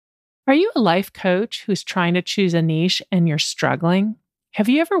Are you a life coach who's trying to choose a niche and you're struggling? Have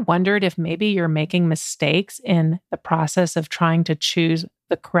you ever wondered if maybe you're making mistakes in the process of trying to choose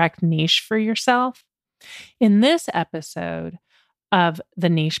the correct niche for yourself? In this episode of the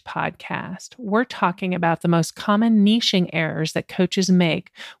Niche Podcast, we're talking about the most common niching errors that coaches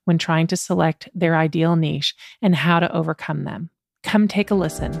make when trying to select their ideal niche and how to overcome them. Come take a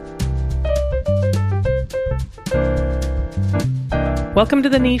listen. Welcome to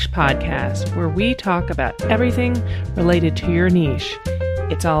the Niche Podcast, where we talk about everything related to your niche.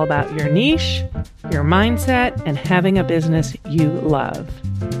 It's all about your niche, your mindset, and having a business you love.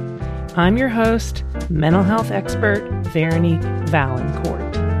 I'm your host, mental health expert, Veronique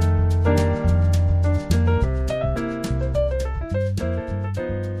Valancourt.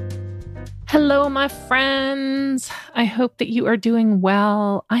 Hello, my friends. I hope that you are doing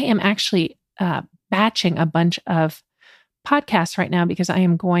well. I am actually batching a bunch of podcasts right now because I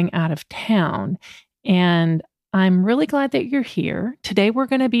am going out of town, and I'm really glad that you're here. Today, we're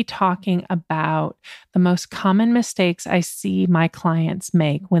going to be talking about the most common mistakes I see my clients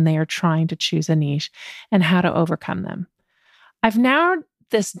make when they are trying to choose a niche and how to overcome them. I've narrowed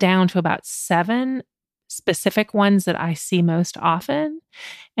this down to about 7 specific ones that I see most often.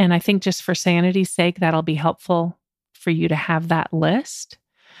 And I think just for sanity's sake, that'll be helpful for you to have that list.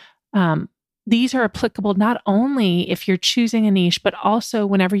 These are applicable not only if you're choosing a niche, but also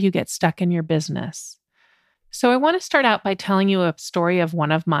whenever you get stuck in your business. So I want to start out by telling you a story of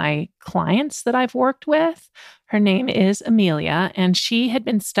one of my clients that I've worked with. Her name is Amelia, and she had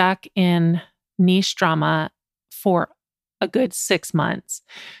been stuck in niche drama for a good 6 months.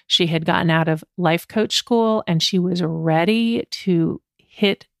 She had gotten out of life coach school, and she was ready to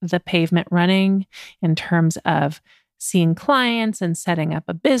hit the pavement running in terms of seeing clients and setting up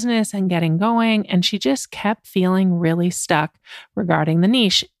a business and getting going. And she just kept feeling really stuck regarding the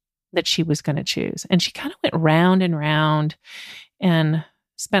niche that she was going to choose. And she kind of went round and round and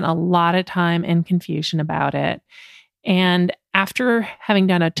spent a lot of time in confusion about it. And after having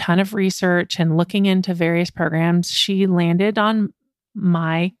done a ton of research and looking into various programs, she landed on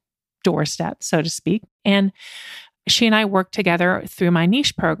my doorstep, so to speak. And she and I worked together through my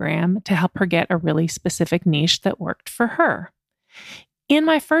niche program to help her get a really specific niche that worked for her. In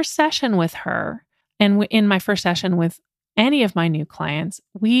my first session with her, and in my first session with any of my new clients,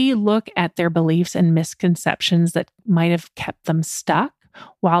 we look at their beliefs and misconceptions that might have kept them stuck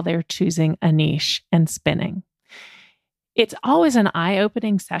while they're choosing a niche and spinning. It's always an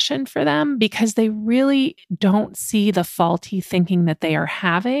eye-opening session for them because they really don't see the faulty thinking that they are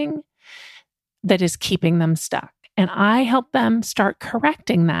having that is keeping them stuck. And I help them start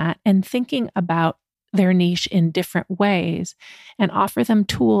correcting that and thinking about their niche in different ways and offer them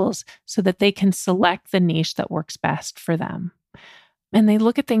tools so that they can select the niche that works best for them. And they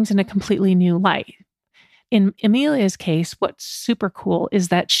look at things in a completely new light. In Amelia's case, what's super cool is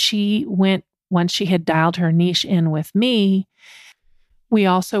that once she had dialed her niche in with me, we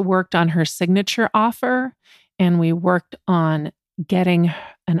also worked on her signature offer, and we worked on getting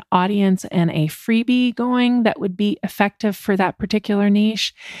an audience and a freebie going that would be effective for that particular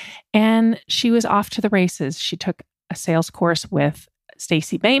niche. And she was off to the races. She took a sales course with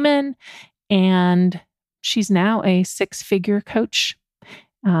Stacey Bayman, and she's now a 6-figure coach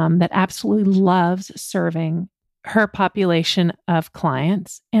that absolutely loves serving her population of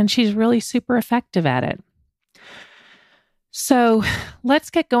clients, and she's really super effective at it. So let's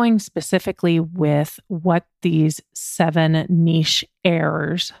get going specifically with what these 7 niche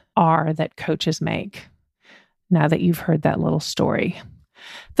errors are that coaches make, now that you've heard that little story.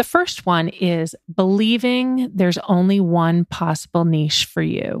 The first one is believing there's only one possible niche for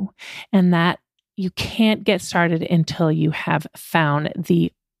you, and that you can't get started until you have found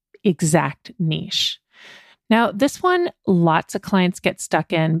the exact niche. Now, this one, lots of clients get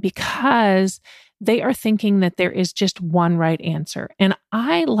stuck in because they are thinking that there is just one right answer. And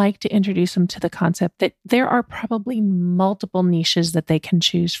I like to introduce them to the concept that there are probably multiple niches that they can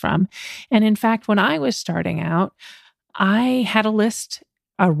choose from. And in fact, when I was starting out, I had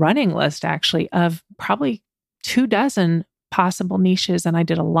a running list actually, of probably 24 possible niches, and I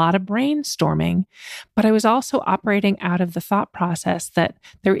did a lot of brainstorming, but I was also operating out of the thought process that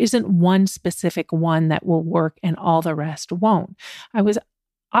there isn't one specific one that will work and all the rest won't. I was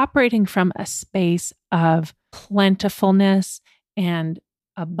operating from a space of plentifulness and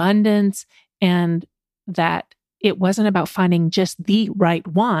abundance, and that it wasn't about finding just the right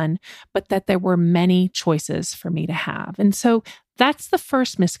one, but that there were many choices for me to have. And so that's the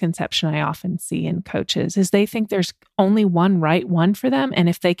first misconception I often see in coaches, is they think there's only one right one for them. And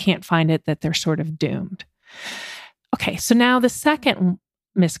if they can't find it, that they're sort of doomed. Okay, so now the second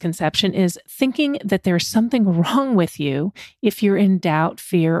misconception is thinking that there's something wrong with you if you're in doubt,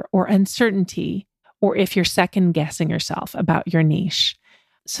 fear, or uncertainty, or if you're second guessing yourself about your niche.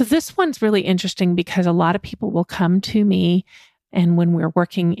 So this one's really interesting because a lot of people will come to me, and when we're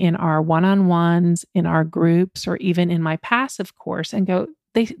working in our one-on-ones, in our groups, or even in my passive course, and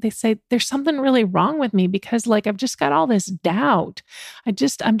they say, there's something really wrong with me because I've just got all this doubt. I'm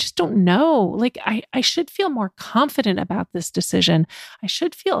just don't know. I should feel more confident about this decision. I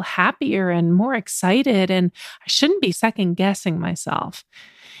should feel happier and more excited, and I shouldn't be second guessing myself.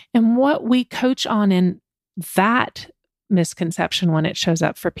 And what we coach on in that misconception when it shows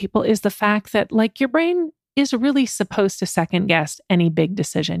up for people is the fact that your brain is really supposed to second guess any big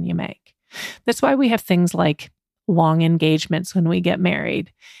decision you make. That's why we have things like long engagements when we get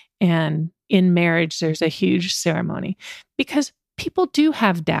married. And in marriage, there's a huge ceremony because people do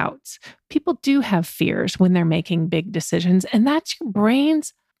have doubts. People do have fears when they're making big decisions. And that's your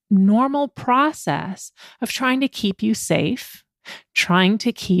brain's normal process of trying to keep you safe, trying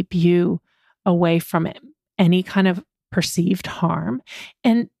to keep you away from any kind of perceived harm,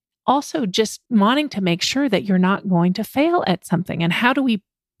 and also just wanting to make sure that you're not going to fail at something. And how do we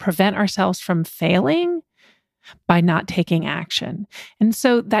prevent ourselves from failing? By not taking action. And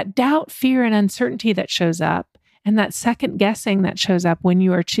so that doubt, fear, and uncertainty that shows up, and that second guessing that shows up when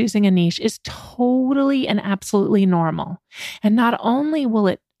you are choosing a niche is totally and absolutely normal. And not only will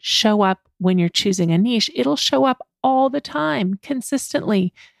it show up when you're choosing a niche, it'll show up all the time,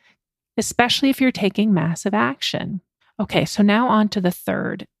 consistently, especially if you're taking massive action. Okay, so now on to the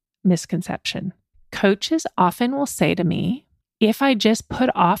third misconception. Coaches often will say to me, if I just put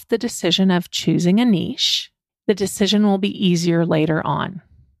off the decision of choosing a niche, the decision will be easier later on.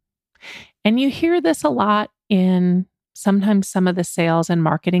 And you hear this a lot in sometimes some of the sales and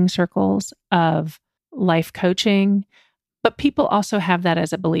marketing circles of life coaching, but people also have that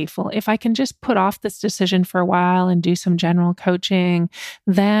as a belief. Well, if I can just put off this decision for a while and do some general coaching,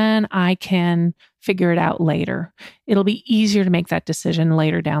 then I can figure it out later. It'll be easier to make that decision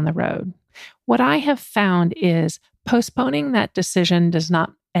later down the road. What I have found is postponing that decision does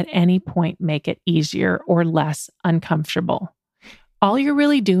not at any point make it easier or less uncomfortable. All you're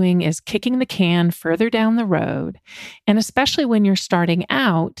really doing is kicking the can further down the road. And especially when you're starting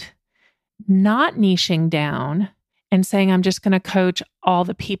out, not niching down and saying, I'm just going to coach all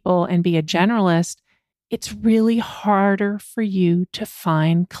the people and be a generalist, it's really harder for you to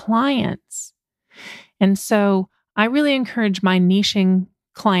find clients. And so I really encourage my niching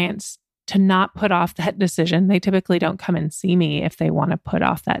clients to not put off that decision. They typically don't come and see me if they want to put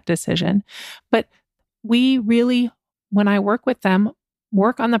off that decision. But we really, when I work with them,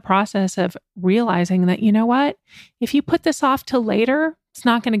 work on the process of realizing that, you know what, if you put this off till later, it's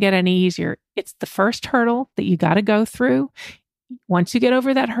not going to get any easier. It's the first hurdle that you got to go through. Once you get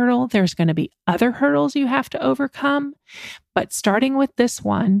over that hurdle, there's going to be other hurdles you have to overcome. But starting with this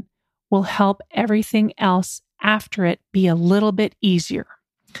one will help everything else after it be a little bit easier.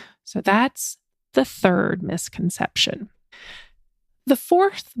 So that's the third misconception. The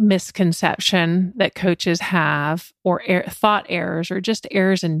fourth misconception that coaches have, or thought errors, or just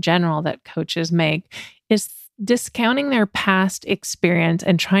errors in general that coaches make, is discounting their past experience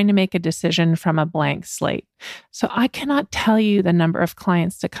and trying to make a decision from a blank slate. So I cannot tell you the number of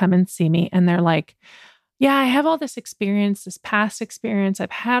clients to come and see me, and they're like, yeah, I have all this experience, this past experience.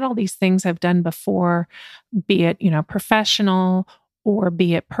 I've had all these things I've done before, be it, professional or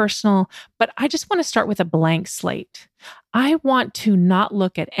be it personal, but I just want to start with a blank slate. I want to not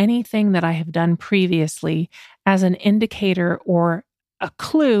look at anything that I have done previously as an indicator or a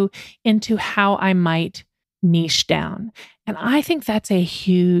clue into how I might niche down. And I think that's a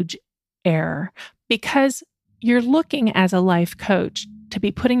huge error because you're looking as a life coach to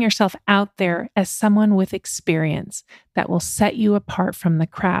be putting yourself out there as someone with experience that will set you apart from the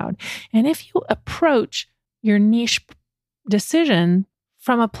crowd. And if you approach your niche decision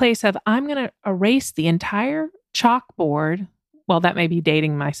from a place of, I'm going to erase the entire chalkboard, well, that may be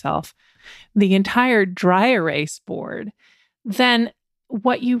dating myself, the entire dry erase board, then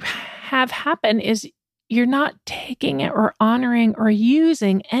what you have happen is you're not taking it or honoring or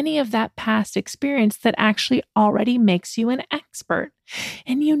using any of that past experience that actually already makes you an expert.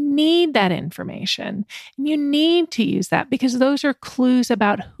 And you need that information. And you need to use that because those are clues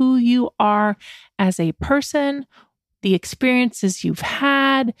about who you are as a person, the experiences you've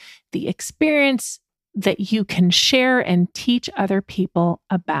had, the experience that you can share and teach other people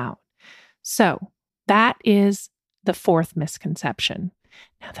about. So that is the fourth misconception.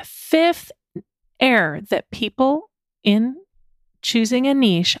 Now, the fifth error that people in choosing a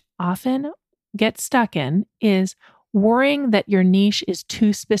niche often get stuck in is worrying that your niche is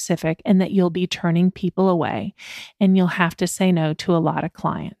too specific and that you'll be turning people away and you'll have to say no to a lot of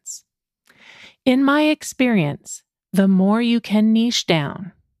clients. In my experience, the more you can niche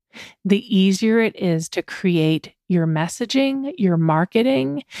down, the easier it is to create your messaging, your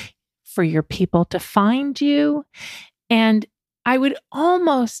marketing, for your people to find you. And I would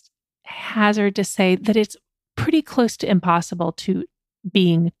almost hazard to say that it's pretty close to impossible to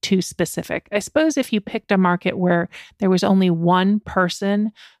being too specific. I suppose if you picked a market where there was only one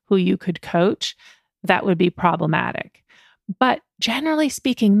person who you could coach, that would be problematic. But generally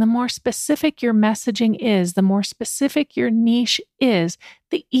speaking, the more specific your messaging is, the more specific your niche is,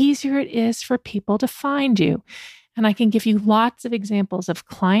 the easier it is for people to find you. And I can give you lots of examples of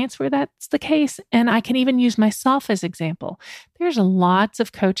clients where that's the case. And I can even use myself as example. There's lots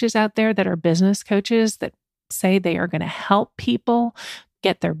of coaches out there that are business coaches that say they are going to help people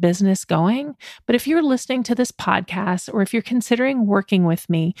get their business going. But if you're listening to this podcast or if you're considering working with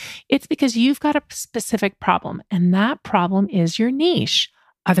me, it's because you've got a specific problem, and that problem is your niche.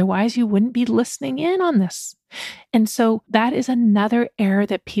 Otherwise, you wouldn't be listening in on this. And so that is another error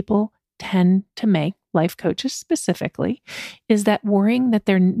that people tend to make, life coaches specifically, is that worrying that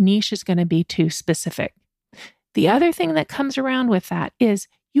their niche is going to be too specific. The other thing that comes around with that is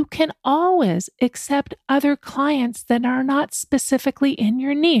you can always accept other clients that are not specifically in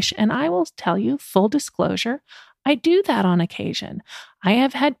your niche. And I will tell you, full disclosure, I do that on occasion. I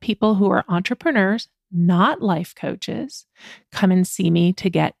have had people who are entrepreneurs, not life coaches, come and see me to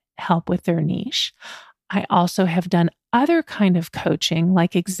get help with their niche. I also have done other kind of coaching,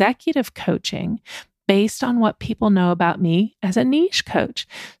 like executive coaching, based on what people know about me as a niche coach.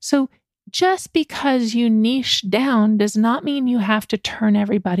 So just because you niche down does not mean you have to turn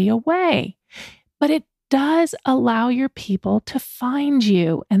everybody away, but it does allow your people to find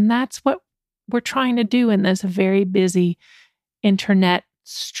you. And that's what we're trying to do in this very busy internet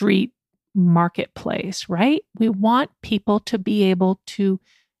street marketplace, right? We want people to be able to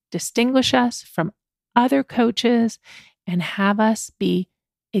distinguish us from other coaches and have us be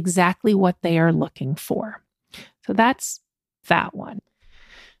exactly what they are looking for. So that's that one.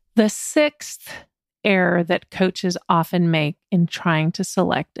 The sixth error that coaches often make in trying to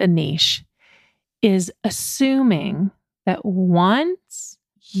select a niche is assuming that once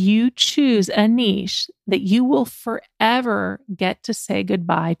you choose a niche, that you will forever get to say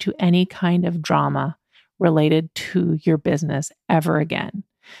goodbye to any kind of drama related to your business ever again.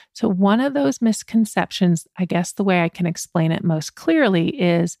 So one of those misconceptions, I guess the way I can explain it most clearly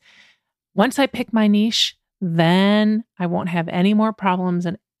is once I pick my niche, then I won't have any more problems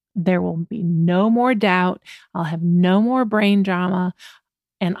and there will be no more doubt. I'll have no more brain drama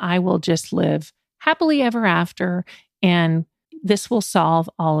and I will just live happily ever after. And this will solve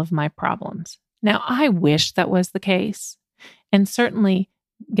all of my problems. Now, I wish that was the case. And certainly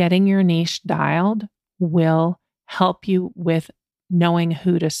getting your niche dialed will help you with knowing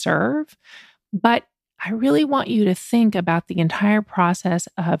who to serve. But I really want you to think about the entire process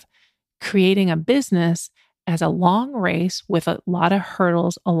of creating a business as a long race with a lot of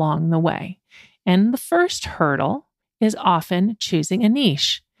hurdles along the way. And the first hurdle is often choosing a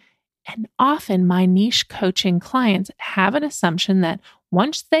niche. And often my niche coaching clients have an assumption that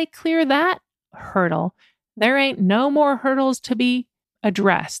once they clear that hurdle, there ain't no more hurdles to be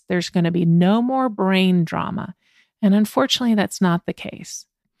addressed. There's going to be no more brain drama. And unfortunately, that's not the case.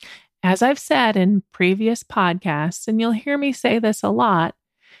 As I've said in previous podcasts, and you'll hear me say this a lot,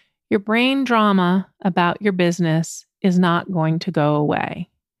 your brain drama about your business is not going to go away.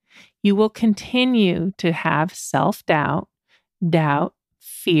 You will continue to have self-doubt, doubt,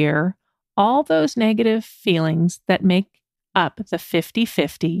 fear, all those negative feelings that make up the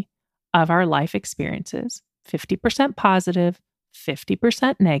 50-50 of our life experiences, 50% positive,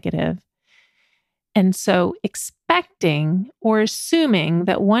 50% negative. And so expecting or assuming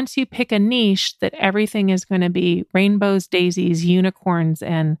that once you pick a niche that everything is going to be rainbows, daisies, unicorns,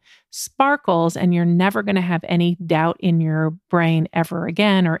 and sparkles, and you're never going to have any doubt in your brain ever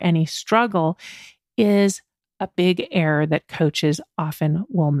again or any struggle is a big error that coaches often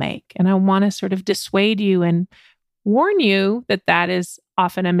will make. And I want to sort of dissuade you and warn you that that is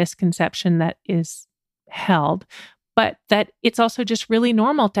often a misconception that is held, but that it's also just really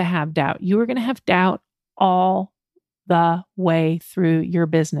normal to have doubt. You are going to have doubt all the way through your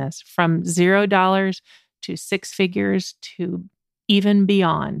business, from $0 to six figures to even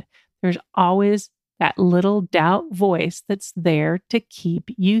beyond. There's always that little doubt voice that's there to keep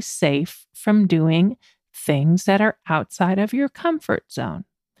you safe from doing things that are outside of your comfort zone.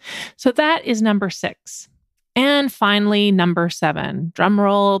 So that is number 6. And finally, number 7, drum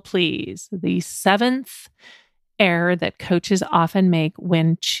roll, please. The 7th error that coaches often make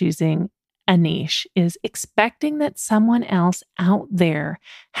when choosing a niche is expecting that someone else out there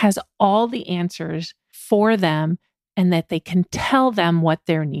has all the answers for them and that they can tell them what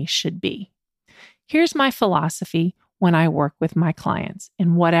their niche should be. Here's my philosophy when I work with my clients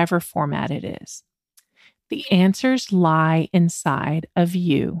in whatever format it is. The answers lie inside of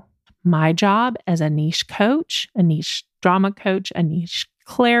you. My job as a niche coach, a niche drama coach, a niche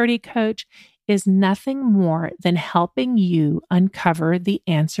clarity coach is nothing more than helping you uncover the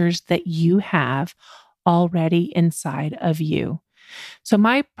answers that you have already inside of you. So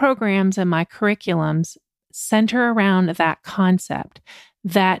my programs and my curriculums center around that concept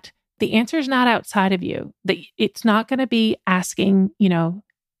that the answer is not outside of you, that it's not going to be asking,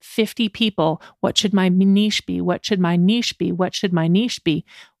 50 people, what should my niche be? What should my niche be? What should my niche be?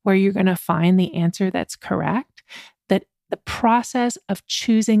 Where you're going to find the answer that's correct. That the process of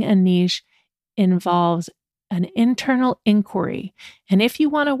choosing a niche involves an internal inquiry. And if you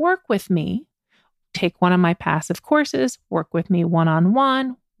want to work with me, take one of my passive courses, work with me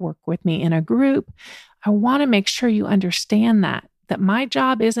one-on-one, work with me in a group. I want to make sure you understand that my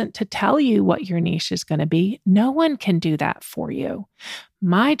job isn't to tell you what your niche is going to be. No one can do that for you.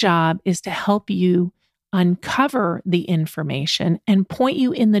 My job is to help you uncover the information and point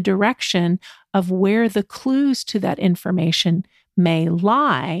you in the direction of where the clues to that information may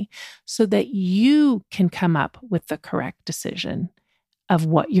lie so that you can come up with the correct decision of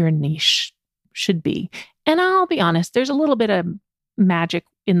what your niche should be. And I'll be honest, there's a little bit of magic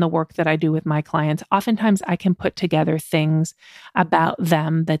in the work that I do with my clients. Oftentimes I can put together things about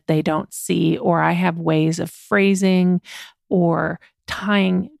them that they don't see, or I have ways of phrasing or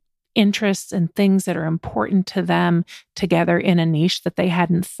tying interests and things that are important to them together in a niche that they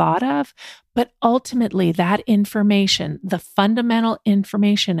hadn't thought of. But ultimately, that information, the fundamental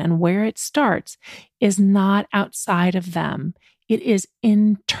information and where it starts, is not outside of them. It is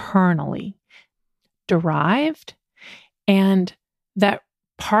internally derived. And that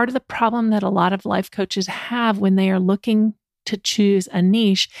part of the problem that a lot of life coaches have when they are looking to choose a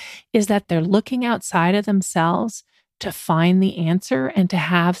niche is that they're looking outside of themselves to find the answer and to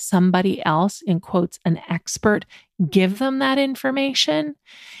have somebody else, in quotes, an expert, give them that information,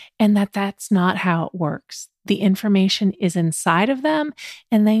 and that's not how it works. The information is inside of them,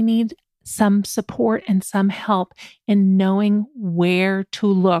 and they need some support and some help in knowing where to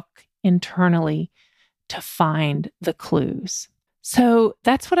look internally to find the clues. So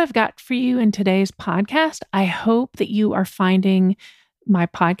that's what I've got for you in today's podcast. I hope that you are finding my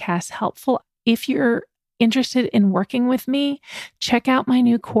podcast helpful. If you're interested in working with me, check out my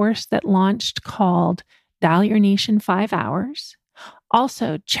new course that launched called Dial Your Niche in 5 Hours.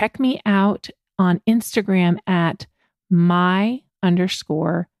 Also, check me out on Instagram at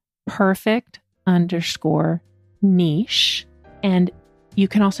my_perfect_niche. And you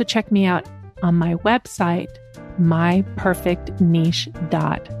can also check me out on my website,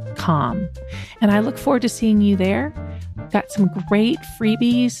 myperfectniche.com. And I look forward to seeing you there. Got some great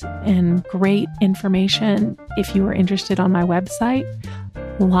freebies and great information if you are interested on my website.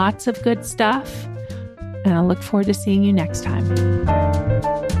 Lots of good stuff. And I look forward to seeing you next time.